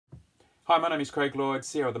Hi, my name is Craig Lloyd,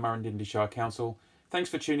 CEO of the Murrindindi Shire Council. Thanks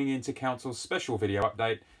for tuning in to Council's special video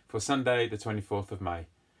update for Sunday the 24th of May.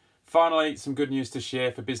 Finally, some good news to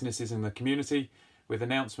share for businesses in the community with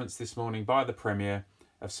announcements this morning by the Premier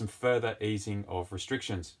of some further easing of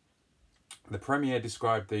restrictions. The Premier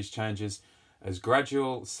described these changes as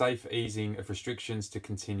gradual, safe easing of restrictions to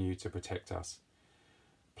continue to protect us.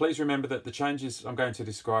 Please remember that the changes I'm going to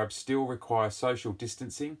describe still require social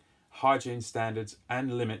distancing, hygiene standards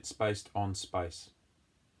and limits based on space.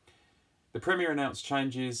 The Premier announced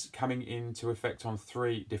changes coming into effect on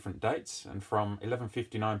 3 different dates, and from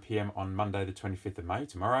 11:59 p.m. on Monday the 25th of May,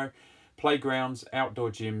 tomorrow, playgrounds,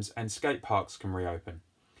 outdoor gyms and skate parks can reopen.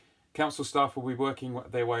 Council staff will be working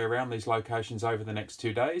their way around these locations over the next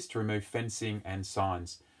 2 days to remove fencing and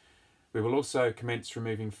signs. We will also commence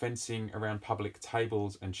removing fencing around public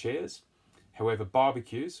tables and chairs. However,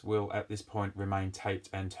 barbecues will at this point remain taped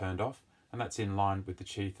and turned off, and that's in line with the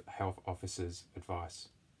Chief Health Officer's advice.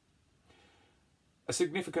 A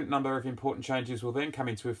significant number of important changes will then come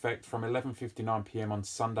into effect from 11:59 p.m. on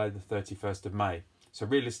Sunday the 31st of May, so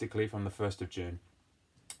realistically from the 1st of June.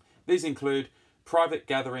 These include private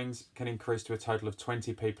gatherings can increase to a total of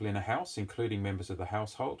 20 people in a house, including members of the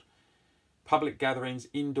household. Public gatherings,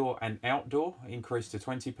 indoor and outdoor, increase to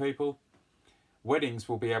 20 people. Weddings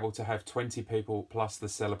will be able to have 20 people plus the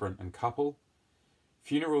celebrant and couple.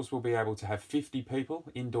 Funerals will be able to have 50 people,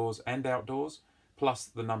 indoors and outdoors, plus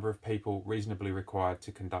the number of people reasonably required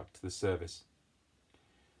to conduct the service.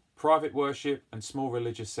 Private worship and small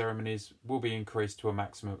religious ceremonies will be increased to a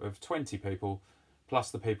maximum of 20 people, plus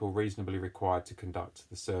the people reasonably required to conduct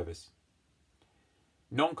the service.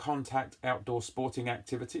 Non-contact outdoor sporting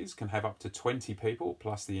activities can have up to 20 people,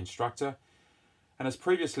 plus the instructor. And as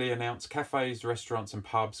previously announced, cafes, restaurants and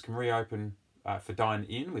pubs can reopen for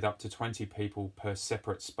dine-in with up to 20 people per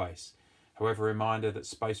separate space. However, a reminder that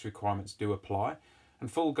space requirements do apply,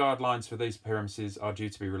 and full guidelines for these premises are due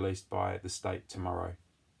to be released by the state tomorrow.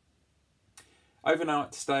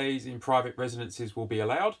 Overnight stays in private residences will be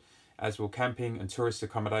allowed, as will camping and tourist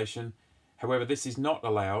accommodation. However, this is not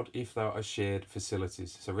allowed if there are shared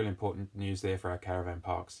facilities. So really important news there for our caravan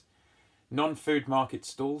parks. Non-food market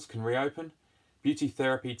stalls can reopen. Beauty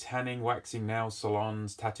therapy, tanning, waxing, nails,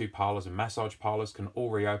 salons, tattoo parlours and massage parlours can all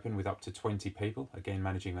reopen with up to 20 people, again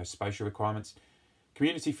managing those spatial requirements.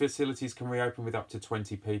 Community facilities can reopen with up to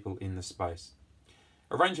 20 people in the space.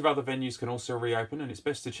 A range of other venues can also reopen, and it's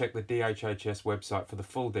best to check the DHHS website for the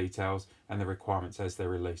full details and the requirements as they're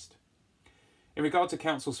released. In regard to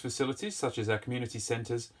council's facilities, such as our community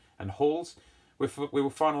centres and halls, we will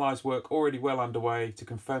finalise work already well underway to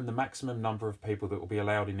confirm the maximum number of people that will be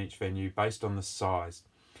allowed in each venue based on the size.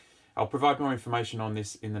 I'll provide more information on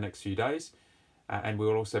this in the next few days, and we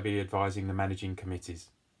will also be advising the managing committees.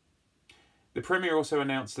 The Premier also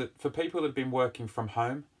announced that for people that have been working from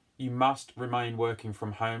home, you must remain working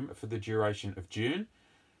from home for the duration of June,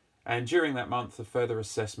 and during that month a further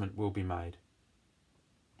assessment will be made.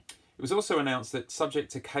 It was also announced that,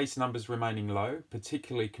 subject to case numbers remaining low,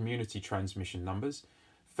 particularly community transmission numbers,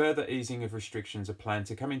 further easing of restrictions are planned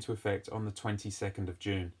to come into effect on the 22nd of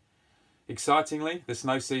June. Excitingly, the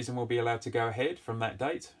snow season will be allowed to go ahead from that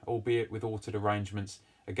date, albeit with altered arrangements,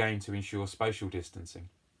 again to ensure spatial distancing.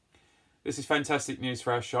 This is fantastic news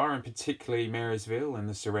for our Shire, and particularly Marysville and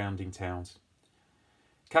the surrounding towns.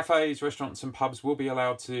 Cafes, restaurants and pubs will be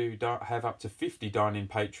allowed to have up to 50 dine-in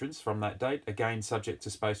patrons from that date, again subject to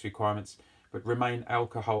space requirements, but remain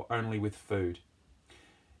alcohol only with food.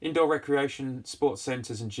 Indoor recreation, sports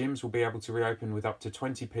centres and gyms will be able to reopen with up to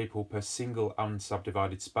 20 people per single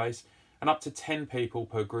unsubdivided space and up to 10 people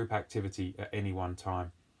per group activity at any one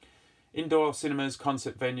time. Indoor cinemas,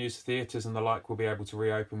 concert venues, theatres and the like will be able to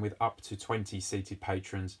reopen with up to 20 seated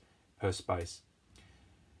patrons per space.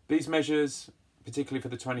 These measures, particularly for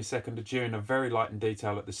the 22nd of June, are very light in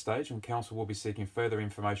detail at this stage, and Council will be seeking further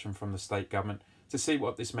information from the state government to see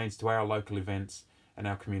what this means to our local events and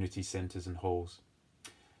our community centres and halls.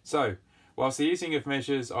 So, whilst the easing of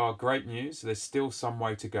measures are great news, there's still some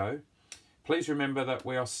way to go. Please remember that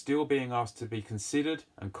we are still being asked to be considered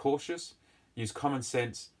and cautious, use common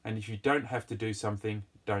sense, and if you don't have to do something,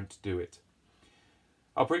 don't do it.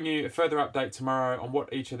 I'll bring you a further update tomorrow on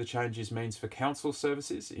what each of the changes means for council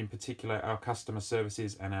services, in particular our customer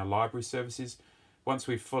services and our library services, once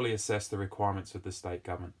we've fully assessed the requirements of the state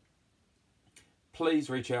government. Please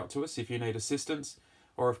reach out to us if you need assistance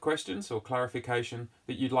or have questions or clarification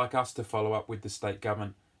that you'd like us to follow up with the state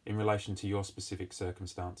government in relation to your specific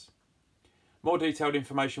circumstance. More detailed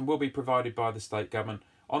information will be provided by the state government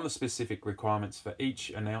on the specific requirements for each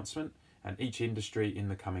announcement and each industry in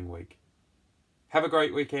the coming week. Have a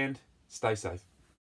great weekend. Stay safe.